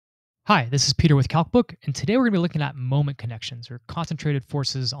Hi, this is Peter with CalcBook, and today we're going to be looking at moment connections or concentrated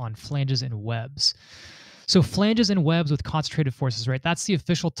forces on flanges and webs. So, flanges and webs with concentrated forces, right? That's the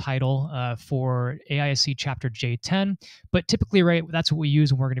official title for AISC Chapter J10. But typically, right, that's what we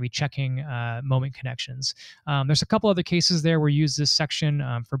use when we're going to be checking moment connections. There's a couple other cases there where we use this section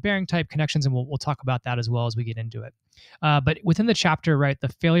for bearing type connections, and we'll talk about that as well as we get into it. But within the chapter, right, the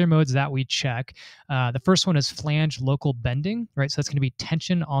failure modes that we check, the first one is flange local bending, right? So that's going to be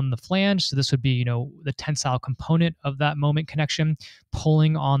tension on the flange. So this would be, the tensile component of that moment connection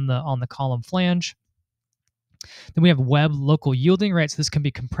pulling on the column flange. Then we have web local yielding, right? So this can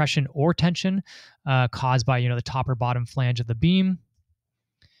be compression or tension caused by, the top or bottom flange of the beam.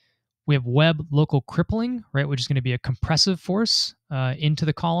 We have web local crippling, right, which is going to be a compressive force into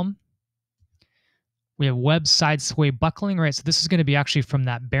the column. We have web side sway buckling, right? So this is going to be actually from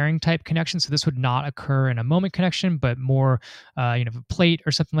that bearing type connection. So this would not occur in a moment connection, but more, a plate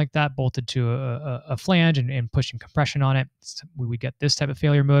or something like that bolted to a flange and pushing compression on it. So we would get this type of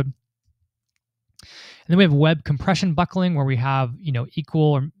failure mode. And then we have web compression buckling, where we have,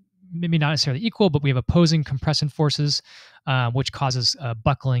 equal, or maybe not necessarily equal, but we have opposing compression forces, which causes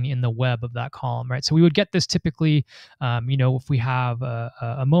buckling in the web of that column, right? So we would get this typically, if we have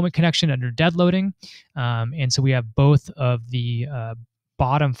a moment connection under dead loading. And so we have both of the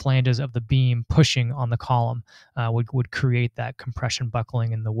bottom flanges of the beam pushing on the column would create that compression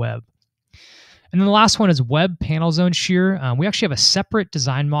buckling in the web. And then the last one is web panel zone shear. We actually have a separate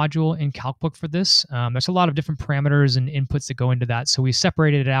design module in CalcBook for this. There's a lot of different parameters and inputs that go into that, so we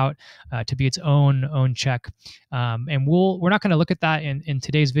separated it out to be its own check. And we're not going to look at that in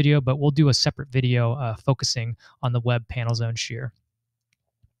today's video, but we'll do a separate video focusing on the web panel zone shear.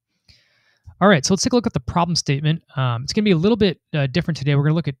 All right, so let's take a look at the problem statement. It's going to be a little bit different today. We're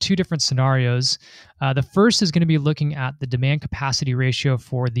going to look at two different scenarios. The first is going to be looking at the demand capacity ratio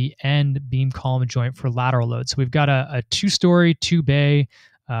for the end beam column joint for lateral load. So we've got a two-story, two-bay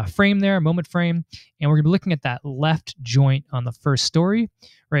frame there, moment frame, and we're going to be looking at that left joint on the first story,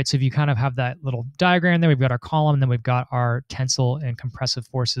 right? So if you kind of have that little diagram there, we've got our column, and then we've got our tensile and compressive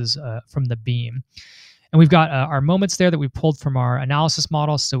forces from the beam. And we've got our moments there that we pulled from our analysis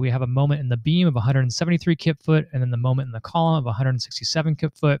model. So we have a moment in the beam of 173 kip-foot, and then the moment in the column of 167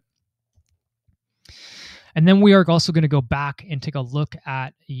 kip-foot. And then we are also going to go back and take a look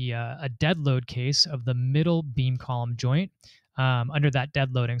at a dead load case of the middle beam column joint under that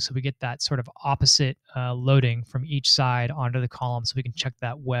dead loading. So we get that sort of opposite loading from each side onto the column, so we can check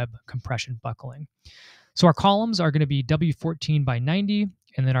that web compression buckling. So our columns are going to be W14 by 90,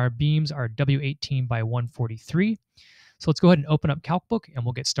 and then our beams are W18 by 143. So let's go ahead and open up CalcBook, and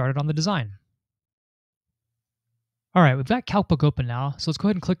we'll get started on the design. All right, we've got CalcBook open now, so let's go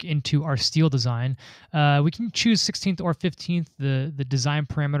ahead and click into our steel design. We can choose 16th or 15th. The design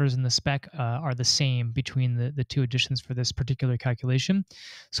parameters in the spec are the same between the two editions for this particular calculation.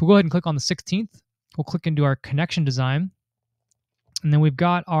 So we'll go ahead and click on the 16th. We'll click into our connection design. And then we've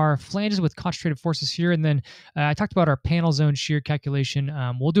got our flanges with concentrated forces here. And then I talked about our panel zone shear calculation.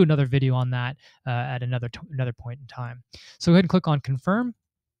 We'll do another video on that at another point in time. So go ahead and click on confirm.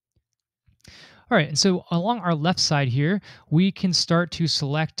 All right, and so along our left side here, we can start to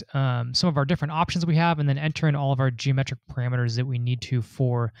select some of our different options we have and then enter in all of our geometric parameters that we need to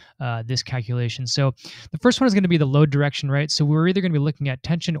for this calculation. So the first one is going to be the load direction, right? So we're either going to be looking at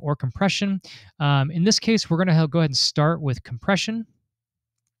tension or compression. In this case, we're going to go ahead and start with compression.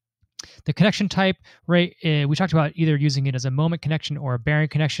 The connection type, right, we talked about either using it as a moment connection or a bearing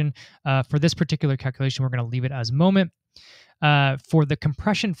connection. For this particular calculation, we're going to leave it as moment. For the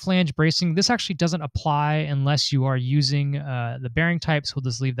compression flange bracing, this actually doesn't apply unless you are using the bearing type, so we'll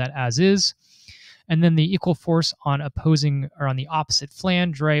just leave that as is. And then the equal force on opposing or on the opposite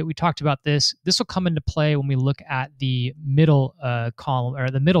flange, right? We talked about this. This will come into play when we look at the middle column or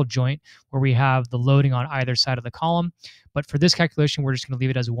the middle joint where we have the loading on either side of the column. But for this calculation, we're just going to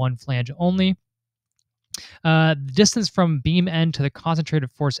leave it as one flange only. The distance from beam end to the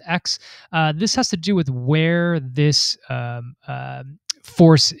concentrated force X, this has to do with where this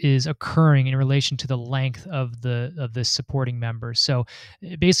force is occurring in relation to the length of this supporting member. So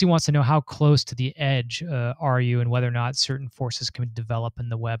it basically wants to know how close to the edge are you and whether or not certain forces can develop in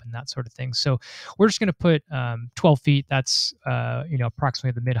the web and that sort of thing. So we're just going to put 12 feet. That's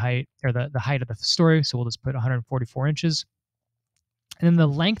approximately the mid height or the height of the story. So we'll just put 144 inches. And then the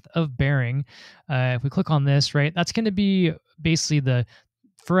length of bearing, if we click on this, right, that's going to be basically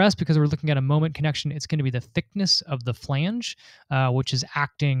for us, because we're looking at a moment connection, it's going to be the thickness of the flange, which is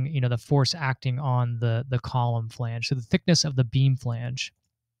acting, the force acting on the column flange. So the thickness of the beam flange.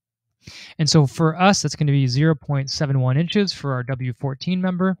 And so for us, that's going to be 0.71 inches for our W14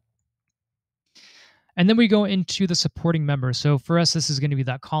 member. And then we go into the supporting members. So for us, this is going to be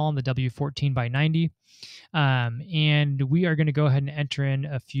that column, the W14 by 90. And we are going to go ahead and enter in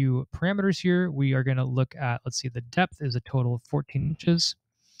a few parameters here. We are going to look at, let's see, the depth is a total of 14 inches.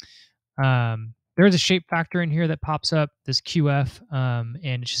 There's a shape factor in here that pops up, this QF,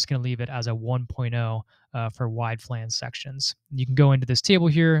 and it's just going to leave it as a 1.0 for wide flange sections. You can go into this table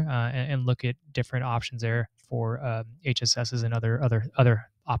here and look at different options there for HSSs and other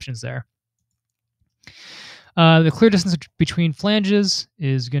options there. The clear distance between flanges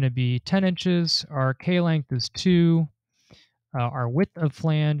is going to be 10 inches. Our K length is 2. Our width of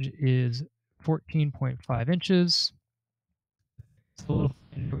flange is 14.5 inches. So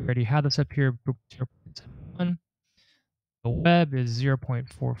we already had this up here, 0.71. The web is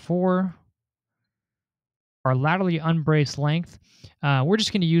 0.44. Our laterally unbraced length, we're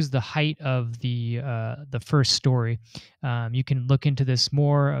just going to use the height of the first story. You can look into this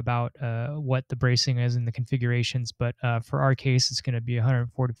more about what the bracing is in the configurations, but for our case, it's going to be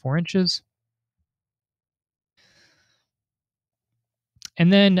 144 inches.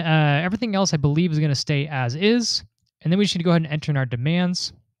 And then everything else, I believe, is going to stay as is. And then we just need to go ahead and enter in our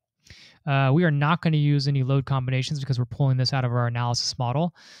demands. We are not going to use any load combinations because we're pulling this out of our analysis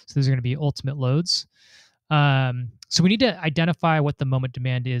model. So these are going to be ultimate loads. So we need to identify what the moment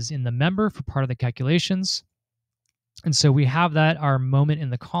demand is in the member for part of the calculations. And so we have that our moment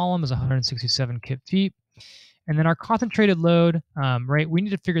in the column is 167 kip feet. And then our concentrated load, right, we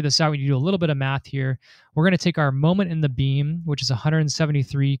need to figure this out. We need to do a little bit of math here. We're going to take our moment in the beam, which is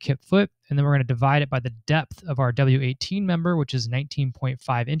 173 kip foot, and then we're going to divide it by the depth of our W18 member, which is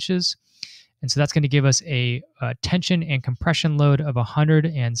 19.5 inches. And so that's going to give us a tension and compression load of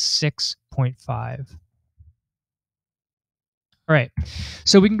 106.5. All right,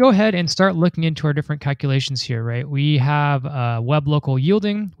 so we can go ahead and start looking into our different calculations here, right? We have web local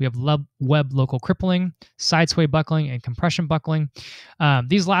yielding, we have web local crippling, side sway buckling, and compression buckling.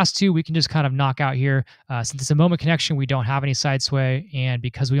 These last two we can just kind of knock out here. Since it's a moment connection, we don't have any side sway, and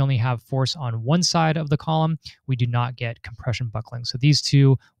because we only have force on one side of the column, we do not get compression buckling. So these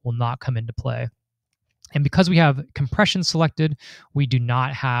two will not come into play. And because we have compression selected, we do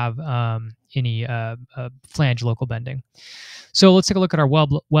not have any flange local bending. So let's take a look at our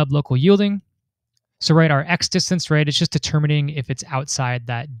web local yielding. So right, our X distance, right, it's just determining if it's outside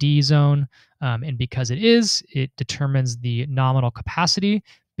that D zone. And because it is, it determines the nominal capacity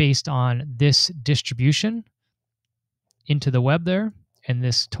based on this distribution into the web there and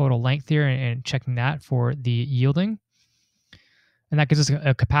this total length here and checking that for the yielding. And that gives us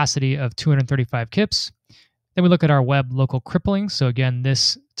a capacity of 235 kips. Then we look at our web local crippling. So again,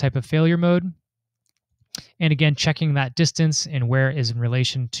 this type of failure mode. And again, checking that distance and where it is in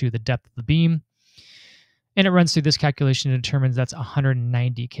relation to the depth of the beam. And it runs through this calculation and determines that's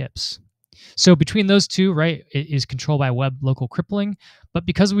 190 kips. So between those two, right, it is controlled by web local crippling. But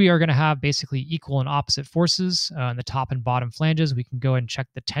because we are going to have basically equal and opposite forces on the top and bottom flanges, we can go and check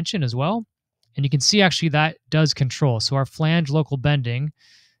the tension as well. And you can see actually that does control. So our flange local bending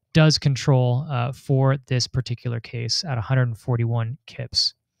does control for this particular case at 141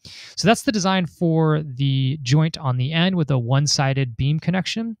 kips. So that's the design for the joint on the end with a one-sided beam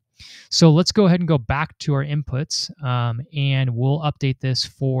connection. So let's go ahead and go back to our inputs and we'll update this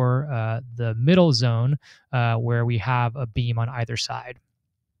for the middle zone where we have a beam on either side.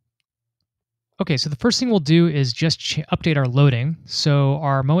 Okay, so the first thing we'll do is just update our loading. So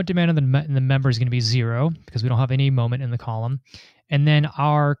our moment demand in the member is going to be 0 because we don't have any moment in the column. And then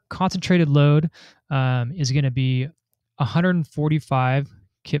our concentrated load is going to be 145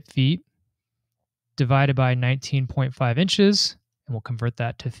 kip feet divided by 19.5 inches, and we'll convert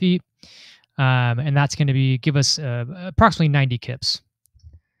that to feet. And that's going to give us approximately 90 kips.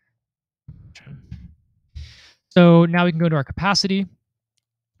 So now we can go to our capacity.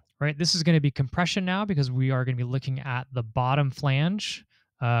 Right, this is going to be compression now because we are going to be looking at the bottom flange,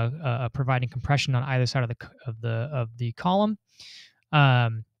 providing compression on either side of the column.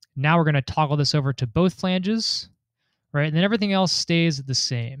 Now we're going to toggle this over to both flanges, right, and then everything else stays the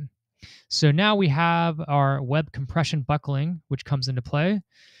same. So now we have our web compression buckling, which comes into play,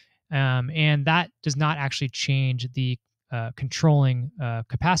 and that does not actually change the controlling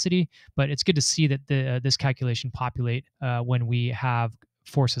capacity, but it's good to see that this calculation populate when we have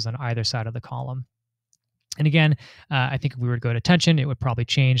forces on either side of the column. And again, I think if we were to go to tension, it would probably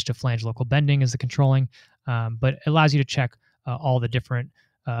change to flange local bending as the controlling, but it allows you to check all the different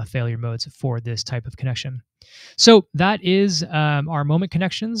failure modes for this type of connection. So that is our moment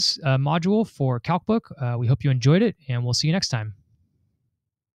connections module for CalcBook. We hope you enjoyed it, and we'll see you next time.